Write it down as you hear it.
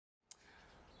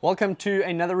Welcome to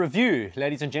another review,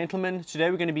 ladies and gentlemen.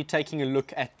 Today we're going to be taking a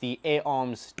look at the Air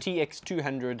Arms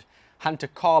TX200 Hunter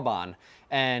Carbine,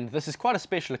 and this is quite a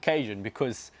special occasion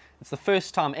because it's the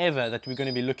first time ever that we're going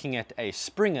to be looking at a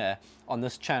Springer on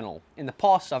this channel. In the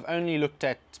past I've only looked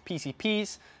at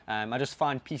PCPs. I just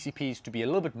find PCPs to be a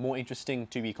little bit more interesting,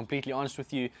 to be completely honest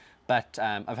with you, but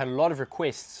I've had a lot of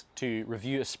requests to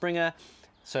review a Springer,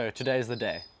 so today is the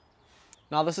day.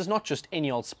 Now this is not just any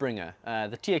old Springer.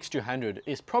 The TX200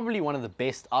 is probably one of the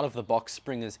best out-of-the-box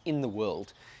Springers in the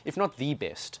world, if not the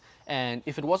best. And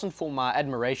if it wasn't for my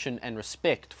admiration and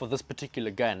respect for this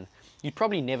particular gun, you'd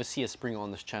probably never see a Springer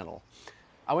on this channel.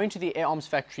 I went to the Air Arms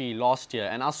factory last year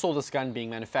and I saw this gun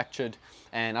being manufactured,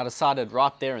 and I decided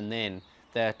right there and then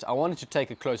that I wanted to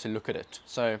take a closer look at it.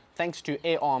 So thanks to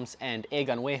Air Arms and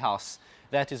Airgun Warehouse,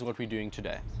 that is what we're doing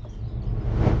today.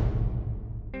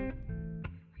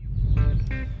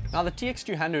 Now the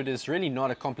TX200 is really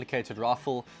not a complicated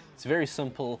rifle. It's very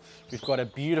simple. We've got a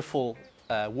beautiful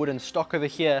wooden stock over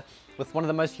here with one of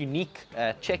the most unique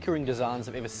checkering designs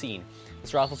I've ever seen.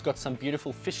 This rifle's got some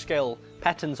beautiful fish scale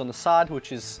patterns on the side,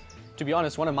 which is, to be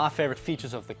honest, one of my favorite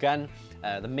features of the gun.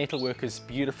 The metalwork is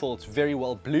beautiful. It's very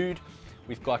well blued.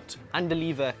 We've got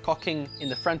underlever cocking in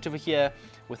the front over here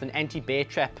with an anti-bear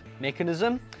trap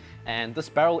mechanism. And this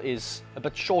barrel is a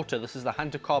bit shorter. This is the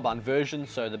Hunter Carbine version,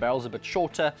 so the barrel's a bit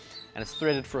shorter and it's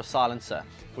threaded for a silencer,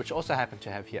 which also happen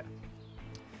to have here.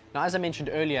 Now, as I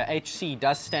mentioned earlier, HC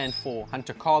does stand for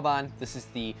Hunter Carbine. This is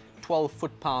the 12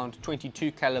 foot-pound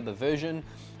 22 caliber version,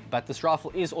 but this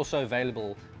rifle is also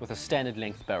available with a standard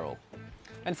length barrel.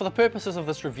 And for the purposes of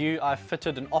this review, I've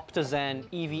fitted an Optizan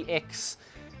EVX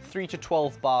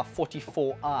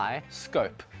 3-12x44i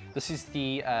scope. This is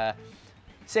the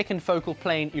second focal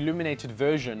plane illuminated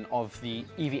version of the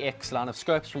EVX line of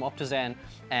scopes from Optizan,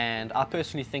 and I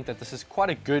personally think that this is quite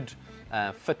a good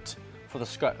fit for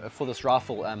this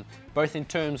rifle, both in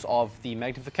terms of the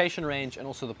magnification range and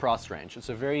also the price range. It's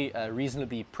a very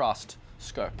reasonably priced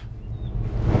scope.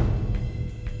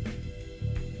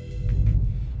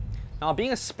 Now,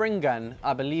 being a spring gun,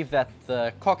 I believe that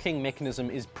the cocking mechanism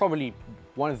is probably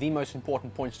one of the most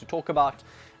important points to talk about,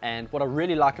 and what I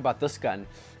really like about this gun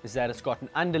is that it's got an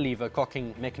underlever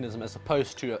cocking mechanism as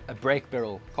opposed to a brake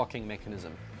barrel cocking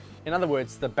mechanism. In other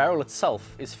words, the barrel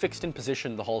itself is fixed in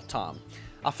position the whole time.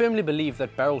 I firmly believe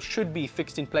that barrels should be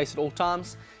fixed in place at all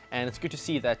times, and it's good to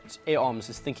see that Air Arms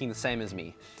is thinking the same as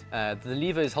me. The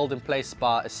lever is held in place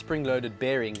by a spring-loaded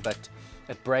bearing, but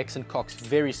it brakes and cocks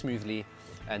very smoothly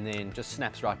and then just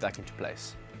snaps right back into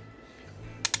place.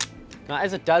 Now,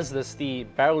 as it does this, the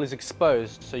barrel is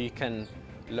exposed so you can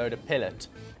load a pellet.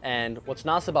 And what's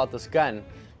nice about this gun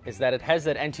is that it has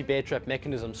that anti-bear trap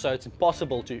mechanism, so it's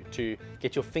impossible to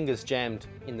get your fingers jammed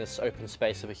in this open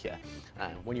space over here.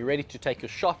 When you're ready to take your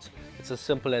shot, it's as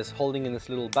simple as holding in this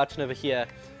little button over here,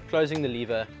 closing the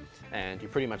lever, and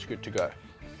you're pretty much good to go.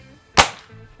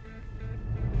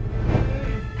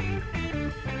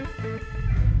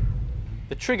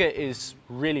 The trigger is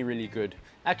really good.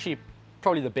 Actually,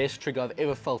 probably the best trigger I've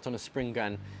ever felt on a spring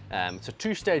gun. It's a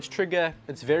two-stage trigger.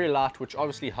 It's very light, which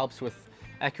obviously helps with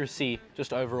accuracy,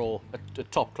 just overall a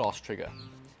top-class trigger.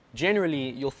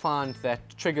 Generally, you'll find that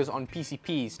triggers on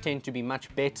PCPs tend to be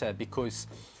much better because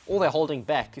all they're holding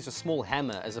back is a small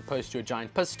hammer as opposed to a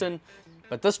giant piston,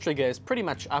 but this trigger is pretty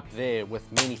much up there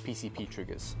with many PCP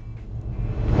triggers.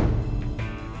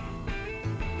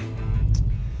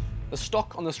 The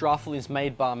stock on this rifle is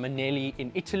made by Manelli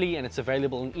in Italy, and it's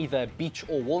available in either beech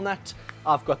or walnut.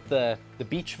 I've got the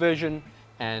beech version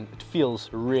and it feels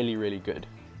really good.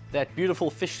 That beautiful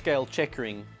fish scale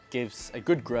checkering gives a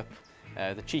good grip.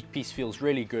 The cheek piece feels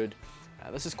really good.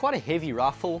 This is quite a heavy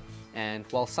rifle, and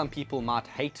while some people might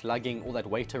hate lugging all that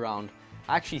weight around,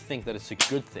 I actually think that it's a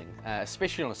good thing,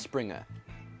 especially on a Springer.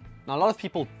 Now, a lot of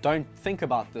people don't think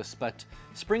about this, but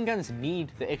spring guns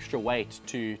need the extra weight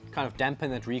to kind of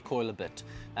dampen that recoil a bit.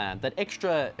 That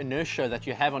extra inertia that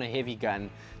you have on a heavy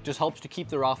gun just helps to keep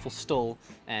the rifle still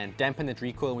and dampen that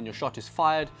recoil when your shot is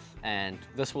fired, and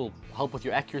this will help with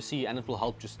your accuracy, and it will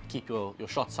help just keep your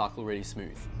shot cycle really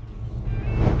smooth.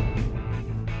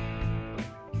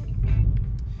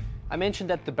 I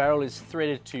mentioned that the barrel is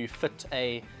threaded to fit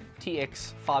a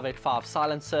TX585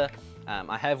 silencer.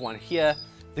 I have one here.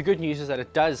 The good news is that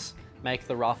it does make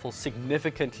the rifle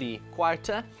significantly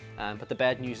quieter, but the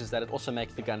bad news is that it also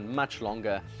makes the gun much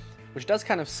longer, which does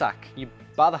kind of suck. You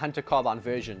buy the Hunter Carbine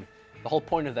version, the whole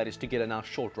point of that is to get a nice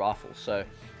short rifle, so it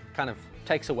kind of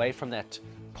takes away from that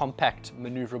compact,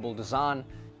 maneuverable design,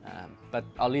 but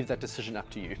I'll leave that decision up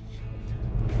to you.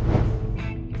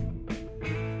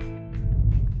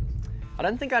 I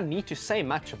don't think I need to say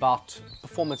much about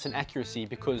performance and accuracy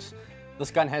because this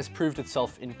gun has proved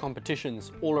itself in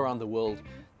competitions all around the world.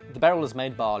 The barrel is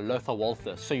made by Lothar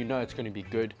Walther, so you know it's going to be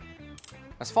good.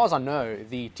 As far as I know,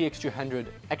 the TX200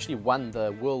 actually won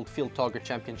the World Field Target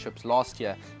Championships last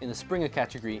year in the Springer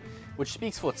category, which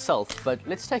speaks for itself, but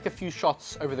let's take a few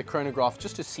shots over the chronograph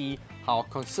just to see how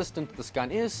consistent this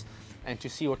gun is and to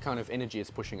see what kind of energy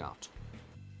it's pushing out.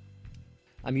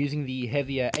 I'm using the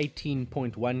heavier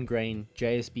 18.1 grain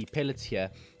JSB pellets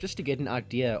here just to get an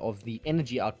idea of the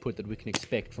energy output that we can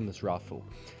expect from this rifle.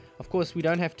 Of course, we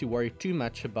don't have to worry too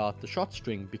much about the shot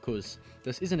string because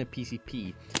this isn't a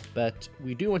PCP, but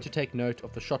we do want to take note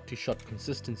of the shot-to-shot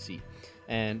consistency,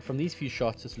 and from these few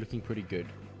shots it's looking pretty good.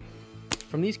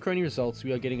 From these chrony results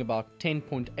we are getting about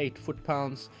 10.8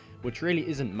 foot-pounds, which really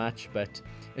isn't much, but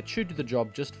it should do the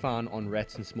job just fine on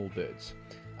rats and small birds.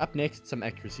 Up next, some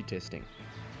accuracy testing.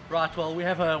 Right, well, we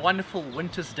have a wonderful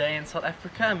winter's day in South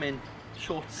Africa. I'm in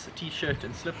shorts, a t-shirt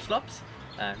and slip-slops.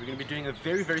 We're going to be doing a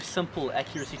very simple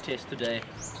accuracy test today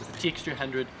with the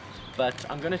TX200, but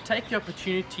I'm going to take the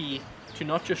opportunity to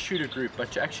not just shoot a group,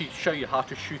 but to actually show you how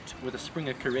to shoot with a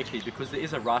Springer correctly, because there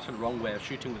is a right and wrong way of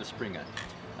shooting with a Springer.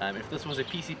 If this was a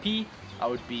PCP, I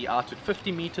would be out at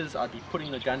 50 meters, I'd be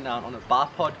putting the gun down on a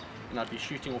bipod, and I'd be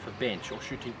shooting off a bench or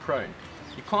shooting prone.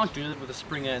 You can't do that with a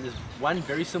Springer, and there's one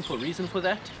very simple reason for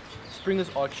that. Springers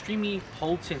are extremely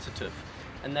hold sensitive,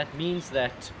 and that means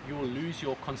that you will lose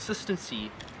your consistency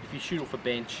if you shoot off a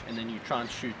bench and then you try and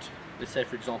shoot, let's say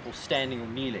for example, standing or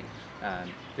kneeling.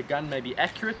 The gun may be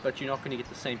accurate, but you're not going to get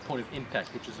the same point of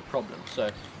impact, which is a problem. So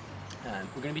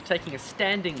we're going to be taking a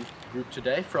standing group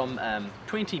today from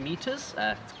 20 meters.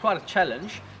 It's quite a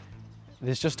challenge.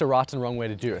 There's just a right and wrong way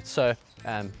to do it. So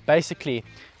basically,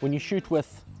 when you shoot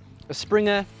with a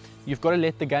Springer, you've got to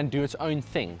let the gun do its own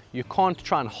thing. You can't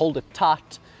try and hold it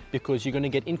tight, because you're going to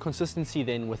get inconsistency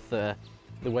then with the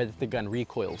way that the gun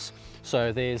recoils.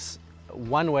 So there's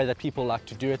one way that people like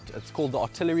to do it. It's called the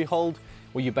artillery hold,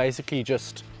 where you basically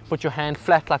just put your hand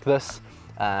flat like this,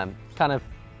 kind of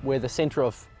where the center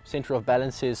of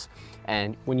balance is,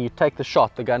 and when you take the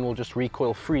shot, the gun will just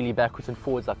recoil freely backwards and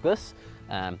forwards like this.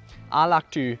 I like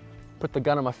to put the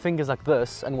gun on my fingers like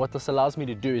this, and what this allows me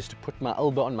to do is to put my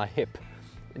elbow on my hip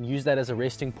and use that as a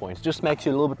resting point. It just makes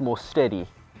you a little bit more steady.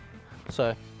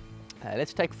 So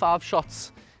let's take 5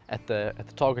 shots at the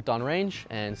target down range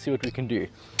and see what we can do.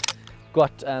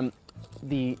 Got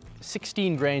the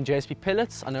 16 grain JSB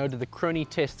pellets. I know I did the chrony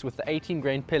tests with the 18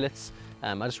 grain pellets.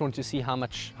 I just wanted to see how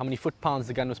many foot-pounds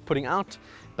the gun was putting out,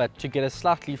 but to get a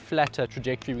slightly flatter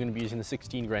trajectory, we're going to be using the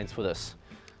 16 grains for this.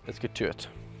 Let's get to it.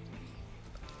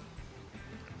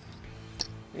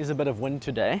 There's a bit of wind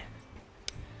today,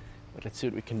 but let's see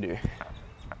what we can do.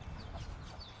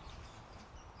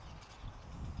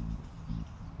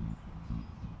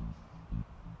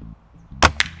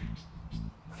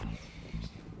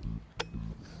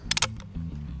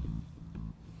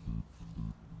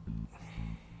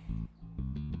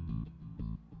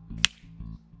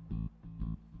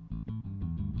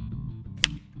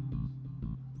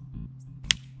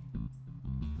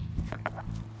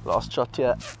 Last shot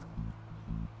here.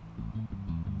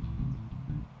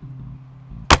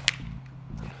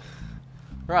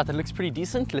 Right, that looks pretty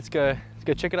decent. Let's go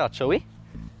check it out, shall we?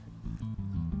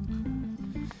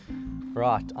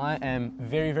 Right, I am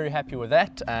very happy with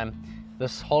that.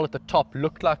 This hole at the top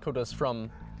looked like it was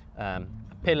from a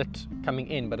pellet coming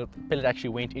in, but the pellet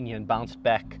actually went in here and bounced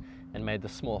back and made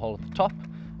this small hole at the top.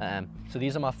 So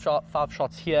these are my 5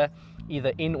 shots here,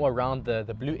 either in or around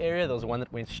the blue area. There was one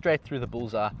that went straight through the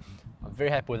bullseye. I'm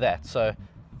very happy with that. So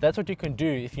that's what you can do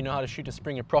if you know how to shoot a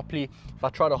Springer properly. If I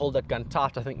try to hold that gun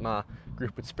tight, I think my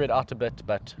group would spread out a bit,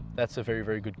 but that's a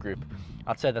very good group.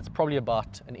 I'd say that's probably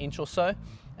about an inch or so,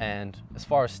 and as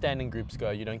far as standing groups go,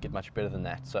 you don't get much better than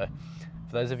that. So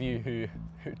for those of you who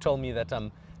told me that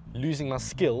I'm losing my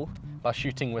skill by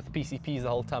shooting with PCPs the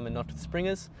whole time and not with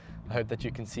Springers, I hope that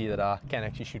you can see that I can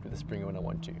actually shoot with a Springer when I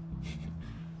want to.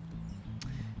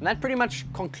 And that pretty much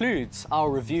concludes our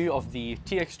review of the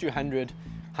TX200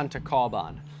 Hunter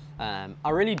Carbine. I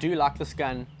really do like this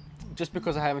gun. Just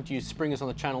because I haven't used Springers on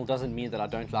the channel doesn't mean that I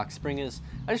don't like Springers.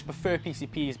 I just prefer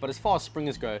PCPs, but as far as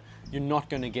Springers go, you're not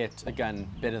going to get a gun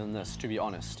better than this, to be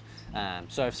honest.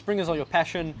 So if Springers are your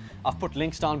passion, I've put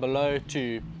links down below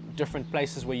to different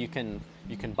places where you can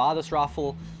buy this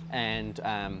rifle, and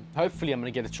hopefully I'm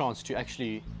going to get a chance to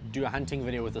actually do a hunting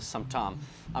video with this sometime.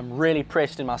 I'm really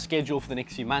pressed in my schedule for the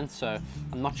next few months, so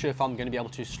I'm not sure if I'm going to be able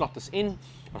to slot this in,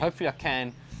 but hopefully I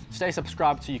can. Stay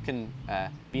subscribed so you can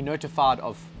be notified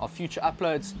of future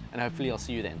uploads, and hopefully I'll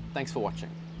see you then. Thanks for watching.